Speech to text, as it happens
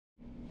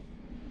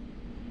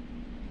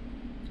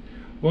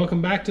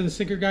Welcome back to the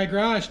Sinker Guy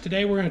Garage.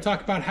 Today we're going to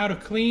talk about how to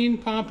clean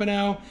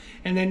pompano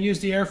and then use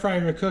the air fryer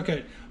to cook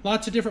it.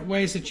 Lots of different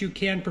ways that you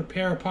can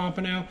prepare a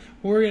pompano.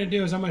 What we're going to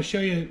do is I'm going to show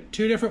you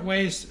two different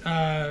ways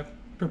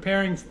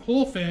preparing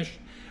whole fish,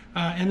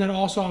 and then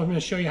also I'm going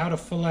to show you how to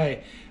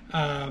fillet.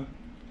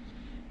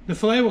 The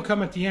fillet will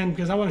come at the end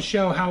because I want to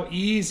show how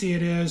easy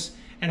it is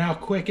and how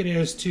quick it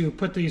is to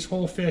put these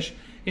whole fish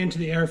into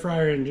the air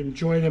fryer and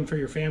enjoy them for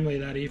your family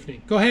that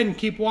evening. Go ahead and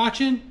keep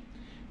watching.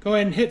 Go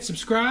ahead and hit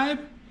subscribe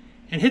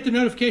and hit the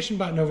notification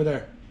button over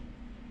there.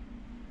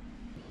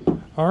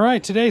 All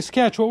right, today's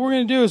sketch, what we're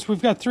going to do is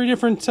we've got three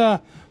different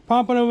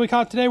pompano we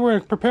caught today. We're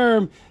going to prepare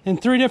them in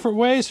three different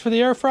ways for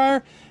the air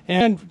fryer.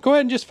 And go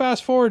ahead and just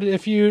fast forward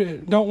if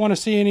you don't want to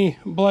see any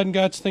blood and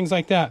guts, things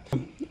like that.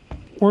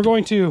 We're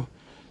going to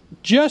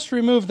just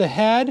remove the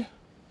head,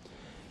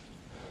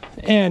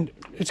 and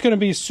it's going to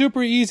be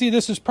super easy.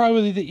 This is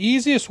probably the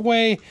easiest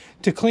way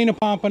to clean a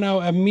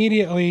pompano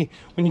immediately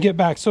when you get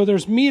back. So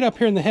there's meat up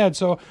here in the head.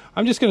 So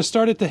I'm just going to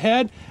start at the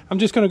head. I'm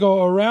just going to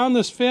go around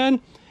this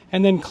fin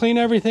and then clean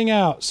everything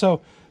out.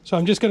 So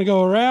I'm just going to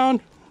go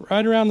around,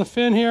 right around the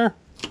fin here,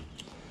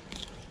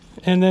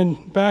 and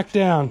then back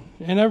down.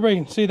 And everybody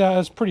can see that.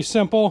 It's pretty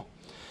simple.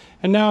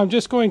 And now I'm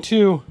just going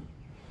to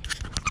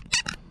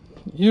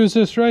use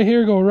this right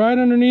here, go right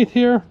underneath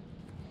here,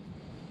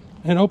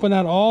 and open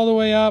that all the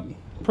way up.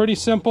 Pretty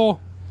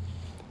simple.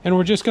 And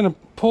we're just going to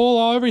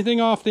pull everything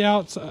off the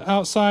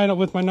outside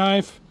with my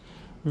knife.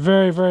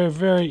 Very, very,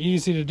 very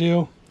easy to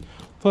do.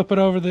 Flip it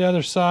over to the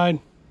other side.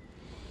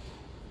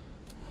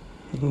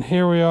 And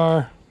here we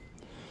are.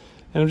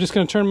 And I'm just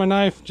going to turn my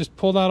knife, just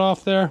pull that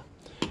off there.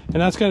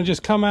 And that's going to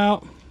just come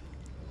out.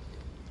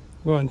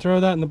 Go ahead and throw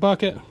that in the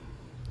bucket.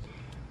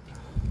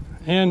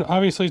 And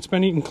obviously it's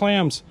been eating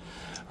clams.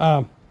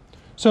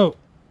 So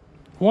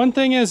one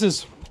thing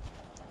is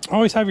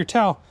always have your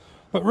towel.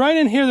 But right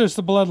in here, there's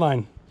the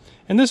bloodline.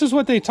 And this is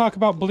what they talk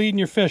about bleeding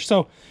your fish.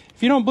 So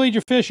if you don't bleed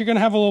your fish, you're going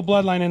to have a little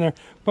bloodline in there.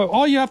 But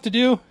all you have to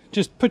do,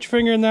 just put your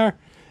finger in there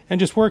and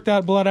just work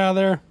that blood out of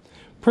there.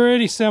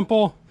 Pretty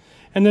simple.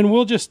 And then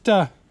we'll just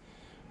toss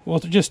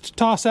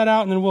that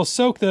out, and then we'll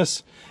soak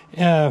this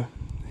here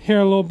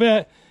a little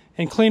bit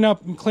and clean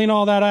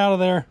all that out of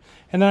there.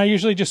 And then I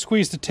usually just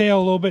squeeze the tail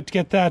a little bit to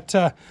get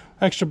that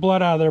extra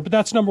blood out of there. But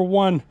that's number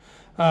one,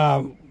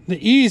 the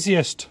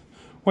easiest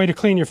way to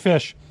clean your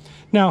fish.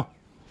 Now,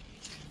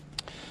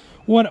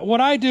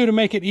 what I do to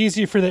make it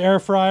easy for the air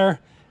fryer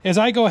is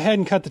I go ahead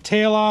and cut the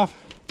tail off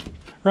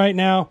right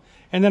now,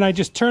 and then I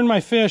just turn my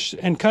fish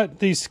and cut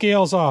these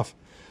scales off.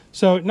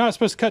 So not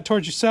supposed to cut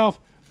towards yourself,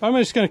 but I'm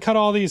just going to cut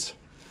all these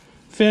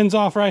fins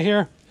off right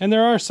here, and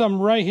there are some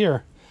right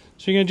here.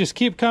 So you're going to just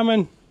keep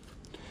coming.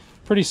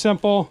 Pretty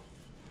simple.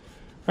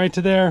 Right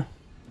to there.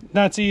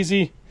 That's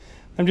easy.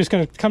 I'm just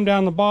going to come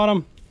down the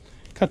bottom,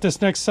 cut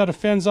this next set of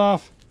fins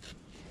off.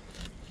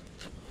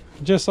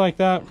 Just like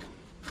that.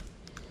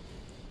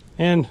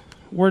 And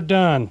we're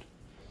done.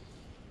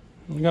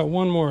 We got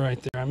one more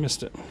right there. I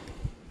missed it.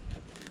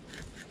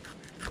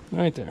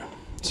 Right there.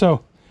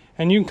 So,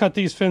 and you can cut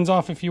these fins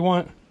off if you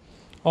want.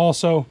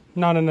 Also,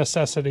 not a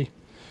necessity.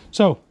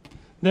 So,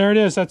 there it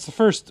is. That's the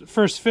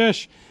first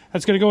fish.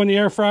 That's going to go in the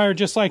air fryer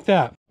just like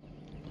that.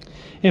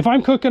 If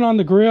I'm cooking on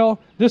the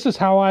grill, this is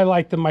how I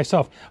like them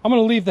myself. I'm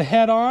going to leave the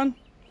head on.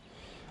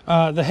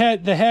 The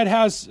head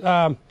has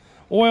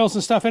oils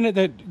and stuff in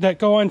it that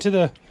go into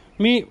the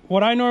meat.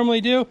 What I normally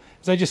do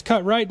is I just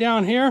cut right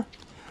down here,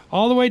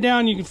 all the way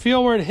down. You can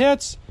feel where it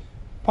hits.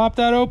 Pop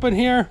that open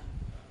here.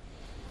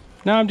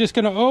 Now I'm just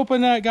going to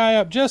open that guy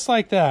up just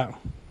like that.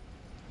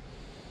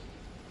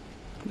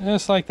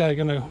 Just like that.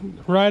 Going to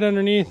right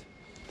underneath.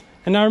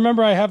 And now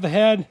remember, I have the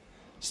head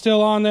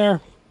still on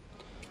there.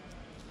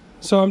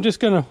 So I'm just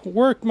going to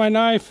work my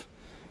knife,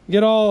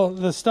 get all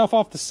the stuff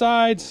off the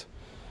sides,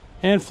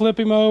 and flip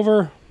him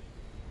over.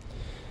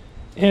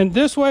 And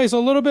this way is a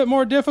little bit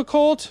more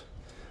difficult.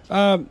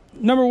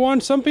 Number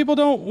one, some people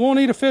won't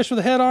eat a fish with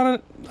a head on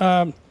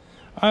it.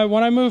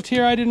 When I moved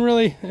here, I didn't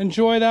really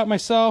enjoy that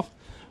myself,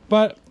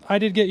 but I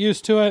did get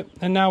used to it,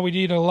 and now we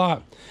eat it a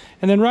lot.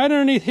 And then right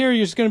underneath here,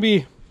 you're just going to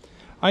be,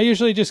 I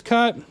usually just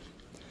cut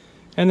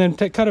and then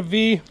cut a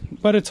V,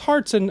 but it's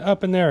hearts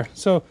up in there.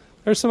 So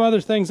there's some other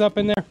things up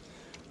in there.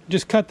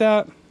 Just cut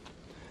that.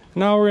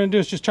 Now what we're going to do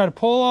is just try to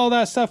pull all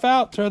that stuff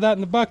out, throw that in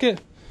the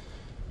bucket.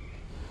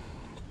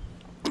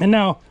 And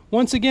now,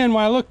 once again,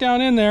 when I look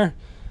down in there,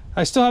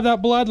 I still have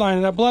that bloodline,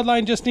 and that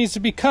bloodline just needs to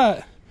be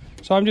cut.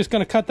 So I'm just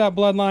going to cut that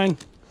bloodline,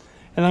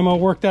 and I'm going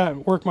to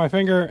work my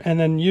finger, and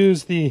then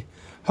use the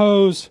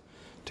hose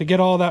to get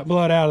all that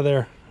blood out of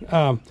there.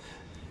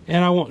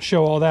 And I won't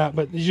show all that,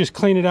 but you just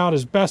clean it out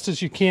as best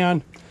as you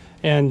can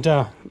and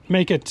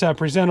make it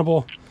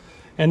presentable.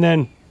 And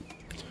then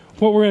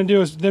what we're going to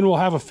do is then we'll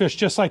have a fish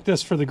just like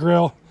this for the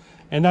grill,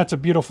 and that's a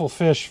beautiful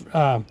fish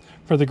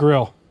for the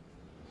grill.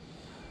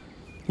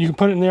 You can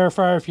put it in the air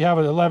fryer if you have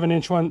an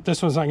 11-inch one.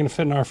 This one's not going to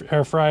fit in our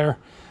air fryer,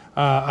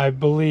 I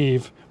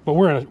believe. But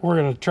we're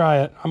gonna try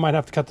it. I might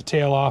have to cut the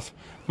tail off,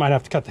 might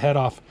have to cut the head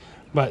off,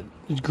 but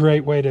it's a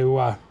great way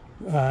to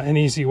an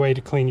easy way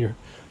to clean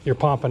your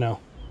pompano.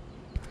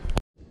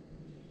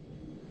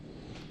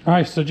 All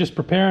right, so just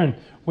preparing.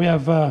 We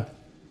have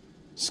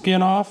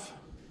skin off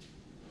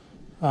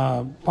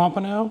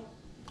Pompano.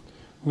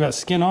 We've got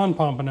skin on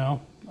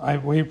Pompano.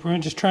 We're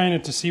just trying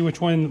it to see which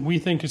one we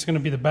think is going to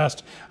be the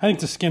best. I think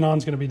the skin on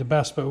is going to be the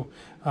best, but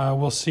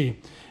we'll see.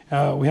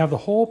 We have the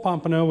whole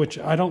Pompano, which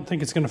I don't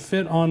think it's going to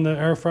fit on the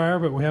air fryer,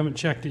 but we haven't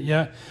checked it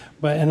yet.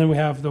 And then we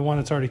have the one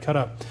that's already cut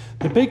up.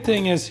 The big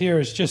thing is here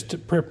is just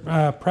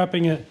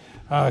prepping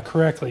it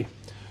correctly.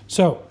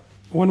 So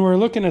when we're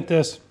looking at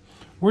this,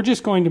 we're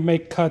just going to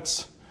make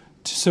cuts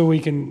so we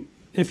can,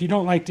 if you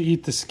don't like to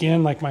eat the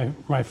skin, like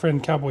my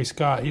friend Cowboy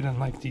Scott, he doesn't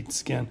like to eat the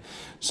skin.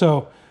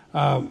 So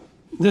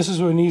this is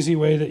an easy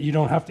way that you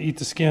don't have to eat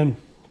the skin.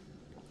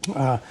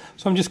 So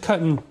I'm just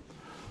cutting a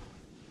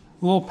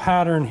little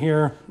pattern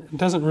here. It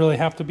doesn't really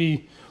have to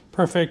be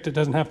perfect. It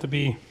doesn't have to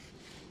be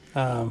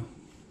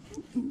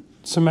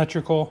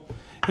symmetrical.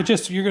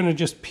 You're going to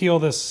just peel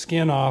this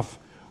skin off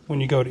when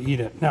you go to eat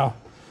it. Now,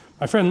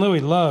 my friend Louie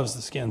loves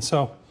the skin,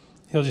 so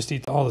he'll just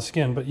eat all the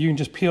skin. But you can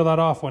just peel that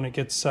off when it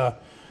gets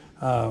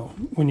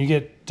when you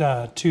get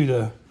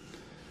to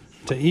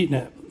eating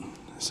it.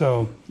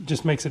 So it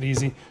just makes it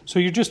easy. So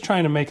you're just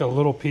trying to make a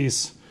little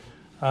piece.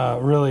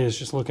 Really is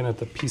just looking at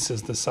the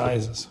pieces, the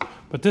sizes.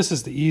 But this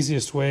is the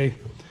easiest way.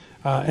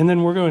 And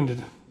then we're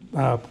going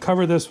to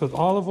cover this with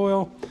olive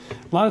oil.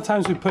 A lot of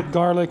times we put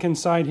garlic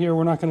inside here.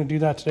 We're not going to do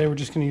that today. We're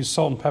just going to use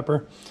salt and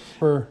pepper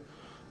for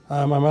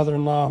my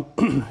mother-in-law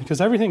because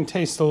everything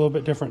tastes a little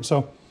bit different.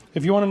 So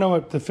if you want to know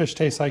what the fish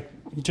tastes like,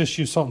 you just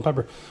use salt and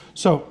pepper.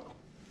 So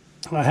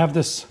I have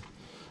this.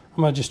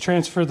 I'm going to just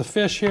transfer the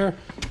fish here.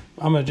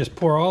 I'm going to just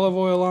pour olive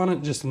oil on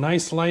it, just a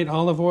nice light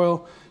olive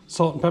oil,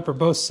 salt and pepper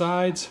both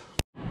sides.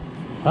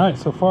 All right,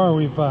 so far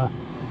we've,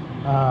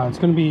 it's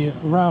going to be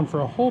around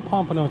for a whole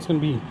Pompano. It's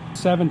going to be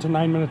 7 to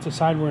 9 minutes a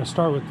side. We're going to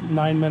start with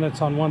 9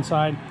 minutes on one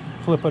side,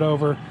 flip it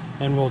over,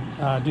 and we'll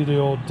do the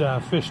old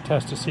fish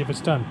test to see if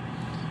it's done.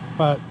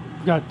 But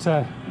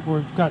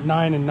we've got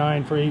 9 and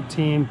 9 for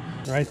 18.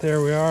 Right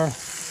there we are,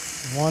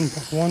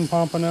 one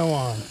Pompano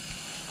on.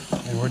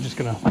 And we're just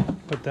going to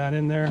put that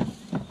in there.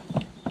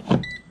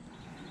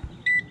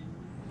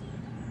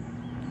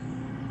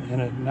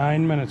 And at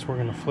 9 minutes, we're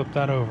going to flip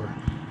that over.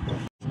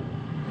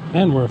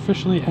 And we're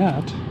officially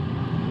at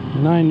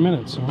 9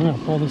 minutes. So we're going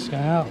to pull this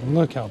guy out. And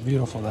look how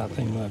beautiful that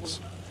thing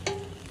looks.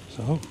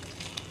 So,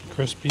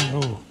 crispy.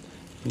 Oh,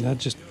 and that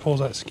just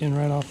pulls that skin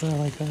right off there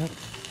like that.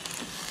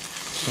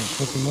 So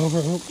flip him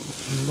over. Oh,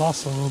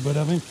 lost a little bit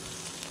of him.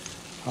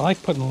 I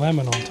like putting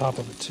lemon on top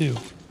of it too.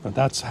 But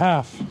that's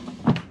half.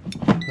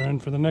 We're in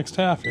for the next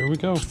half. Here we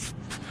go.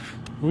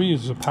 We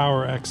use a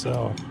Power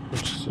XL,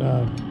 which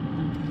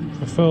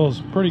fulfills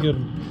a pretty good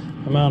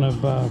amount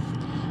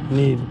of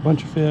need. A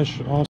bunch of fish.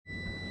 Also.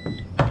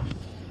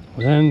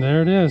 Then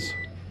there it is.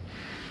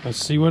 Let's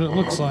see what it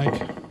looks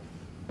like.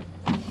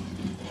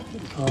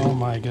 Oh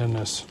my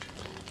goodness.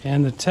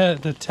 And the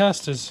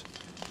test is,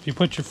 if you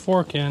put your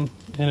fork in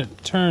and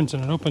it turns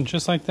and it opens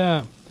just like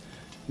that,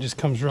 it just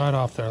comes right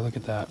off there. Look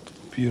at that.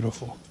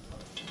 Beautiful.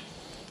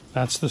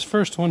 That's this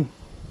first one.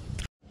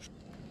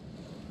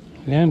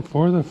 And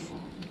for the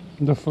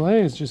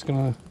fillet is just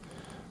gonna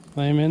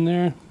lay them in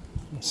there,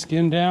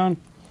 skin down.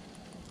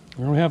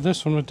 And we have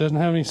this one that doesn't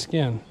have any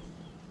skin.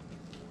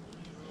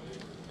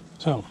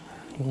 So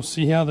we'll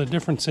see how the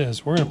difference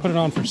is. We're gonna put it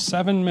on for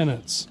 7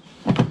 minutes.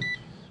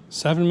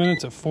 7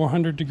 minutes at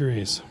 400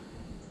 degrees.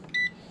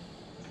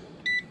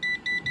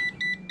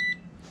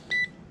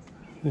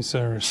 These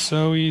are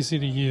so easy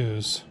to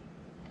use.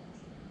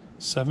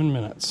 7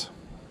 minutes.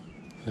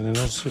 And then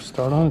let's just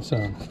start on its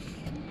own.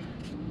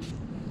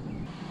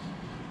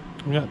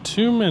 We got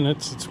 2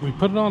 minutes. We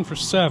put it on for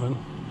 7.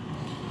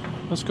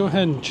 Let's go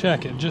ahead and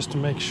check it just to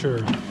make sure.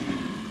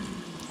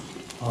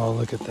 Oh,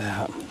 look at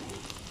that.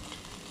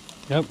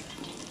 Yep.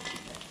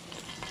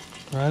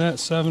 Right at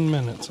 7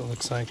 minutes, it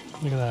looks like.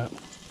 Look at that.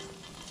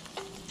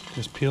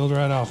 Just peeled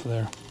right off of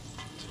there.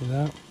 See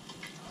that?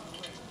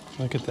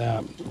 Look at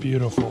that.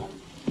 Beautiful.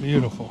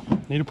 Beautiful.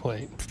 Need a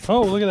plate.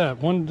 Oh, look at that.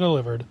 One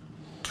delivered.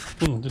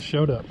 Just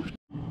showed up.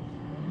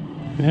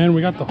 And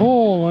we got the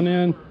whole one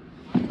in.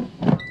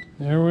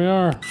 There we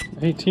are.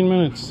 18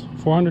 minutes.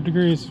 400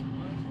 degrees.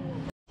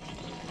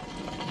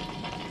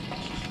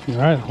 All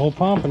right, whole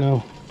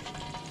Pompano.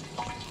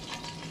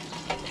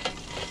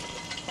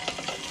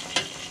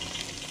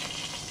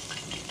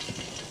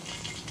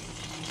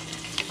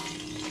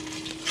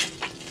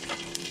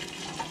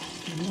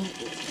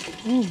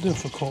 A little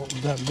difficult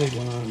with that big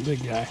one on a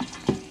big guy.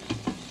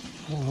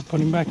 We'll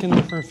put him back in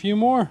there for a few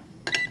more.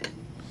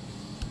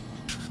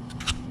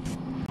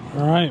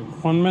 All right,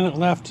 1 minute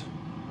left.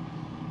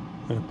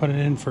 I'm gonna put it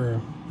in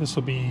for, this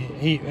will be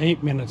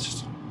eight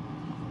minutes.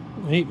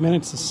 8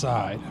 minutes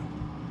aside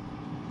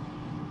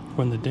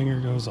when the dinger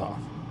goes off.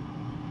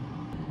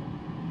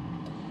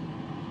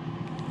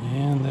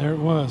 And there it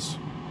was,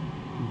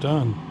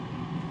 done.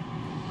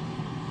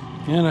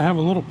 And I have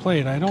a little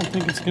plate. I don't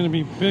think it's gonna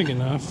be big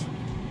enough.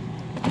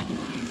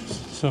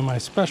 So my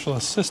special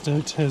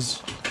assistant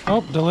has,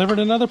 delivered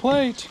another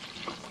plate.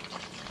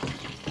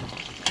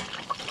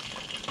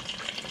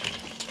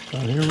 So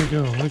here we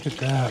go. Look at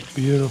that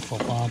beautiful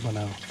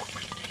pompano.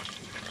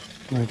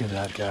 Look at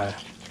that guy.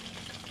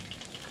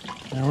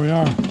 There we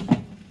are.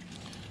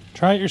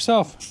 Try it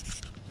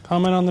yourself.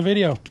 Comment on the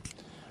video.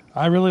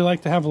 I really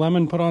like to have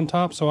lemon put on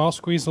top, so I'll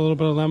squeeze a little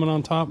bit of lemon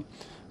on top.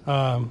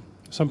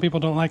 Some people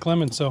don't like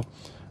lemon, so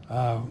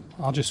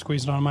I'll just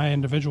squeeze it on my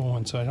individual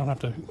one so I don't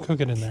have to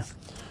cook it in there.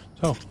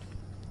 So,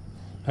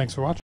 thanks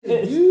for watching.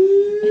 Good.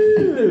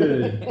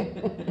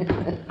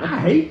 I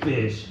hate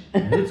fish.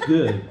 It's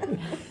good.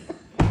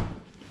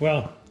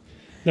 Well,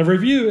 the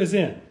review is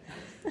in.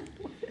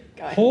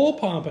 Whole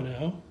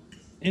pompano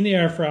in the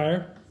air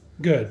fryer,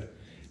 good.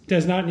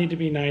 Does not need to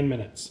be 9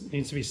 minutes. It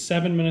needs to be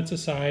 7 minutes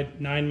aside,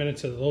 9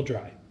 minutes a little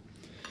dry.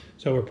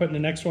 So we're putting the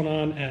next one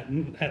on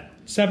at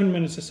 7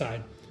 minutes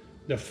aside.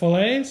 The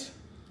fillets,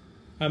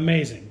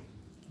 amazing.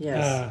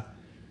 Yes.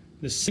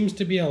 This seems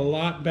to be a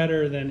lot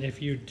better than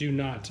if you do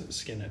not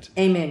skin it.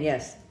 Amen,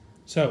 yes.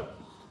 So,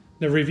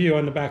 the review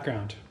on the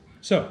background.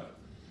 So,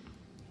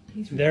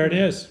 there it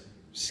is.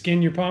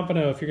 Skin your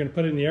pompano if you're going to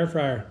put it in the air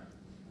fryer.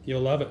 You'll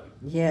love it.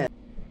 Yeah.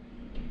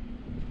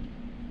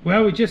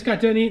 Well, we just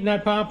got done eating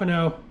that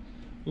pompano.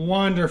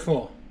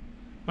 Wonderful.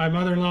 My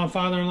mother-in-law and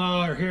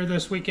father-in-law are here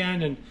this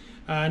weekend, and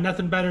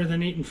nothing better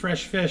than eating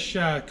fresh fish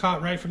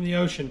caught right from the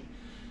ocean.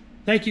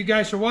 Thank you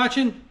guys for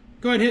watching.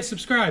 Go ahead and hit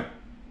subscribe.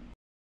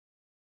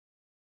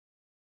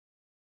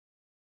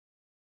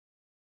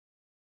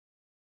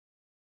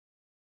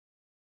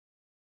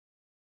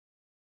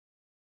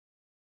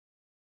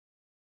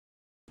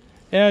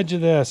 Edge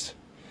of this.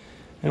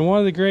 And one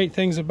of the great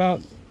things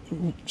about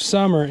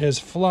summer is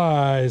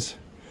flies.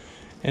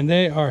 And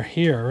they are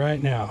here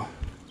right now.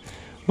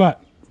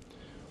 But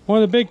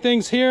one of the big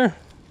things here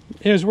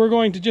is we're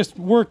going to just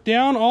work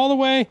down all the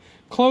way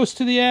close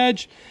to the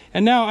edge.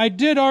 And now I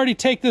did already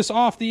take this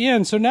off the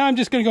end. So now I'm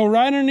just going to go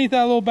right underneath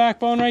that little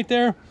backbone right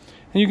there.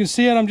 And you can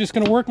see it. I'm just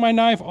going to work my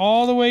knife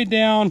all the way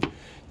down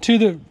to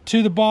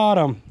the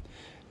bottom.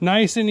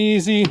 Nice and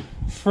easy,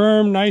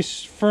 firm,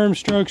 nice firm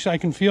strokes. I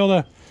can feel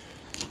the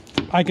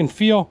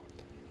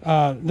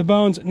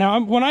bones.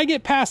 Now, when I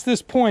get past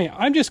this point,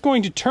 I'm just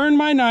going to turn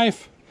my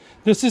knife.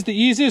 This is the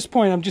easiest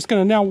point. I'm just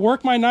going to now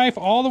work my knife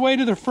all the way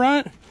to the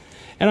front,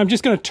 and I'm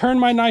just going to turn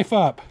my knife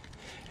up.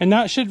 And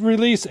that should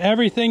release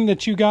everything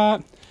that you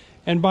got.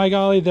 And by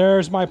golly,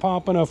 there's my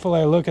pompano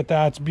fillet. Look at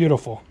that. It's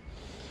beautiful.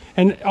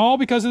 And all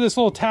because of this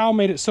little towel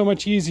made it so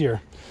much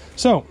easier.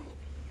 So,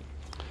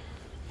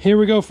 here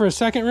we go for a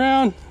second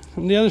round.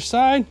 From the other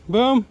side,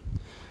 boom.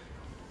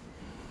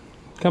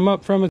 Come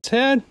up from its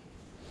head.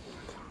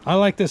 I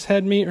like this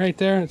head meat right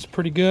there. It's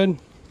pretty good.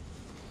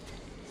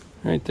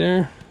 Right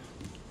there.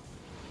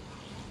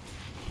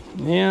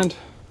 And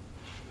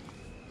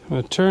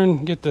I'm going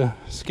to get the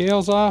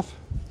scales off.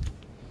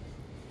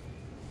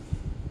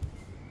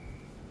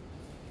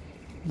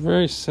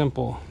 Very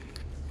simple.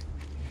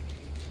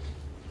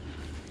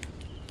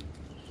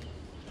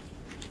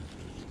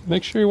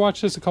 Make sure you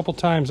watch this a couple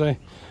times. I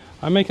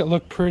make it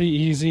look pretty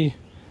easy.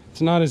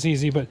 It's not as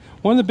easy, but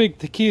one of the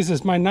keys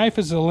is my knife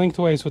is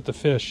lengthways with the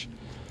fish.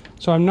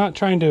 So I'm not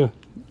trying to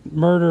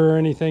murder or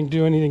anything,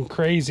 do anything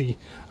crazy.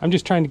 I'm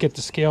just trying to get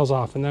the scales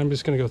off, and then I'm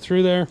just going to go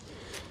through there,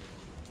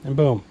 and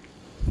boom.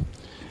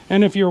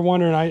 And if you're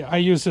wondering, I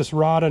use this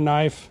Rada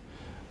knife,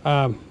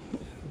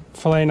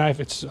 fillet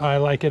knife. I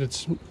like it.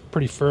 It's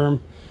pretty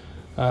firm,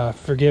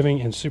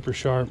 forgiving, and super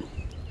sharp.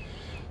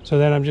 So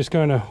then I'm just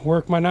going to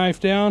work my knife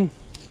down.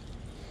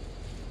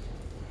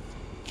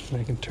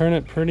 I can turn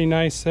it pretty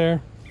nice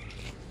there.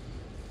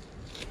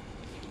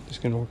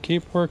 Just going to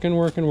keep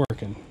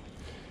working.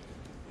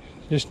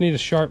 Just need a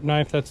sharp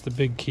knife. That's the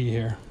big key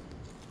here.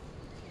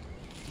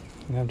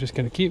 And I'm just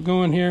going to keep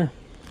going here.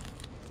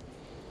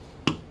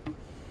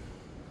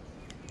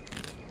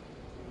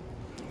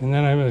 And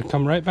then I'm going to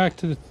come right back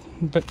to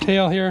the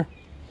tail here.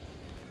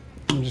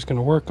 I'm just going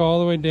to work all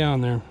the way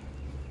down there.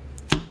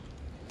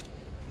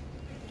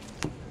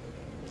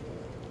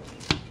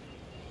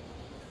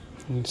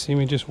 You see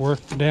me just work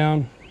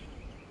down.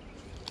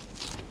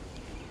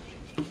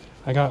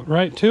 I got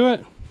right to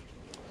it.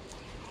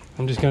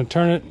 I'm just going to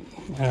turn it,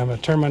 and I'm going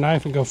to turn my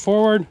knife and go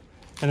forward,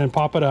 and then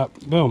pop it up.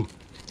 Boom.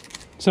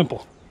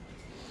 Simple.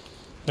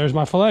 There's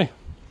my fillet.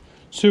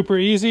 Super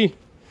easy.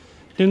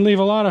 Didn't leave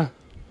a lot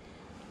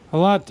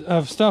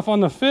of stuff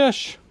on the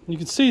fish. You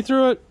can see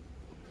through it.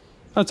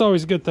 That's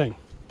always a good thing.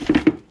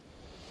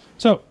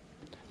 So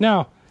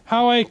now,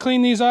 how I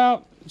clean these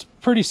out, it's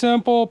pretty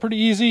simple, pretty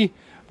easy.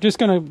 I'm just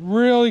gonna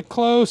really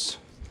close.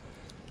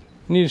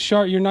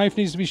 Your knife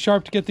needs to be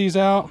sharp to get these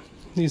out,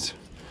 these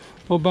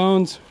little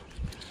bones.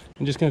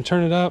 I'm just gonna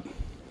turn it up,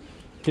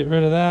 get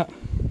rid of that.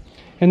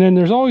 And then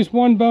there's always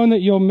one bone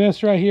that you'll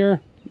miss right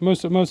here,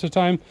 most of the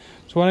time.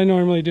 So what I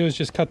normally do is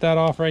just cut that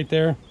off right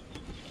there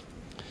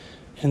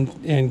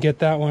and get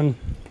that one.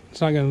 It's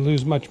not gonna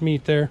lose much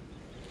meat there.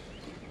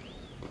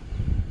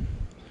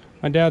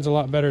 My dad's a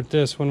lot better at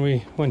this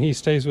when he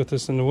stays with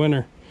us in the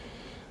winter.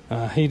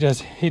 He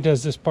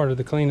does this part of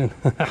the cleaning.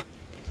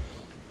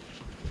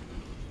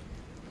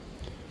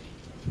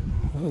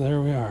 Oh, there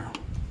we are.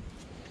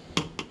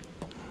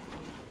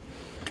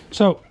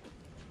 So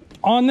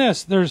on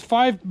this, there's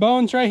 5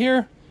 bones right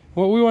here.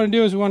 What we want to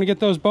do is we want to get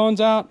those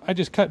bones out. I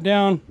just cut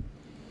down,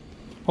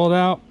 pulled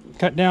out,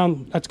 cut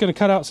down. That's going to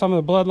cut out some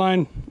of the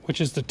bloodline,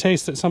 which is the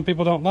taste that some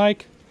people don't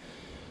like.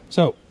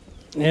 So,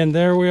 and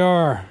there we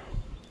are.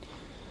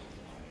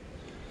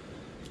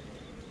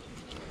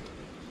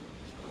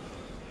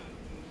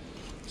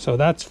 So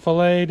that's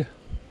filleted.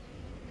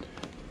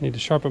 Need to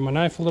sharpen my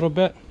knife a little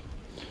bit,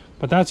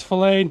 but that's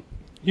filleted.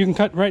 You can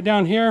cut right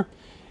down here,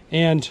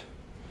 and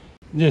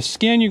the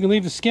skin, you can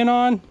leave the skin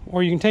on,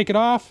 or you can take it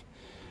off.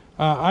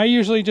 I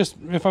usually just,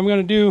 if I'm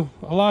going to do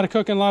a lot of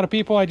cooking, a lot of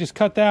people, I just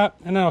cut that,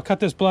 and then I'll cut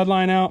this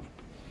bloodline out,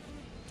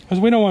 because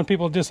we don't want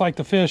people to dislike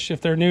the fish if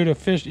they're new to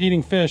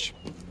eating fish,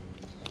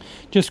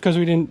 just because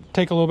we didn't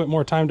take a little bit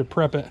more time to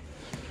prep it,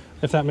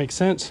 if that makes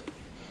sense.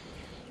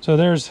 So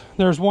there's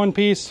one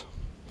piece.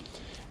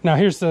 Now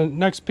here's the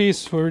next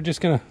piece. We're just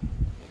going to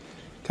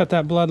cut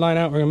that bloodline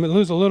out. We're going to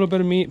lose a little bit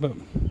of meat, but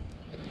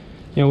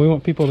you know, we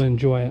want people to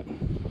enjoy it.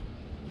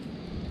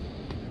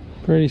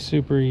 Pretty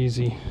super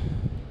easy.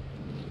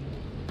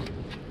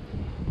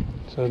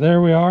 So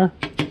there we are,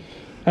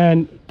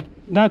 and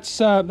that's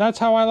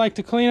how I like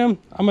to clean them.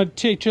 I'm going to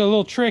teach you a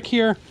little trick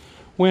here.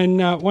 When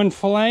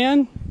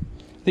filleting,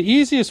 the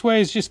easiest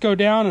way is just go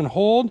down and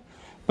hold,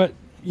 but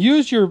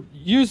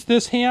use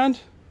this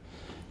hand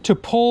to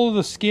pull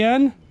the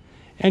skin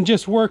and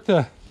just work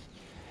and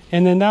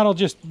then that'll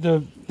just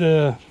look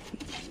at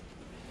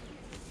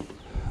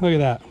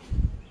that.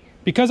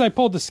 Because I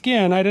pulled the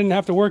skin, I didn't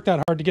have to work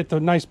that hard to get the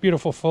nice,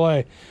 beautiful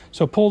fillet.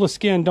 So pull the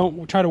skin.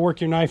 Don't try to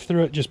work your knife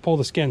through it. Just pull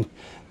the skin.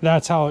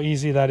 That's how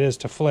easy that is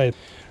to fillet.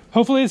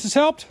 Hopefully this has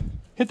helped.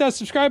 Hit that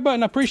subscribe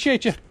button. I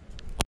appreciate you.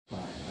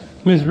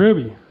 Ms.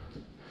 Ruby,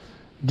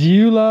 do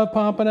you love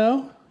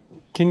Pompano?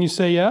 Can you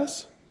say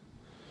yes?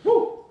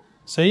 Woo.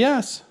 Say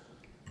yes.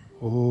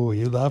 Oh,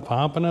 you love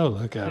Pompano?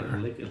 Look at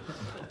her.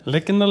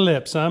 Licking the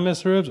lips, huh,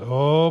 Miss Rubes?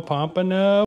 Oh, Pompano.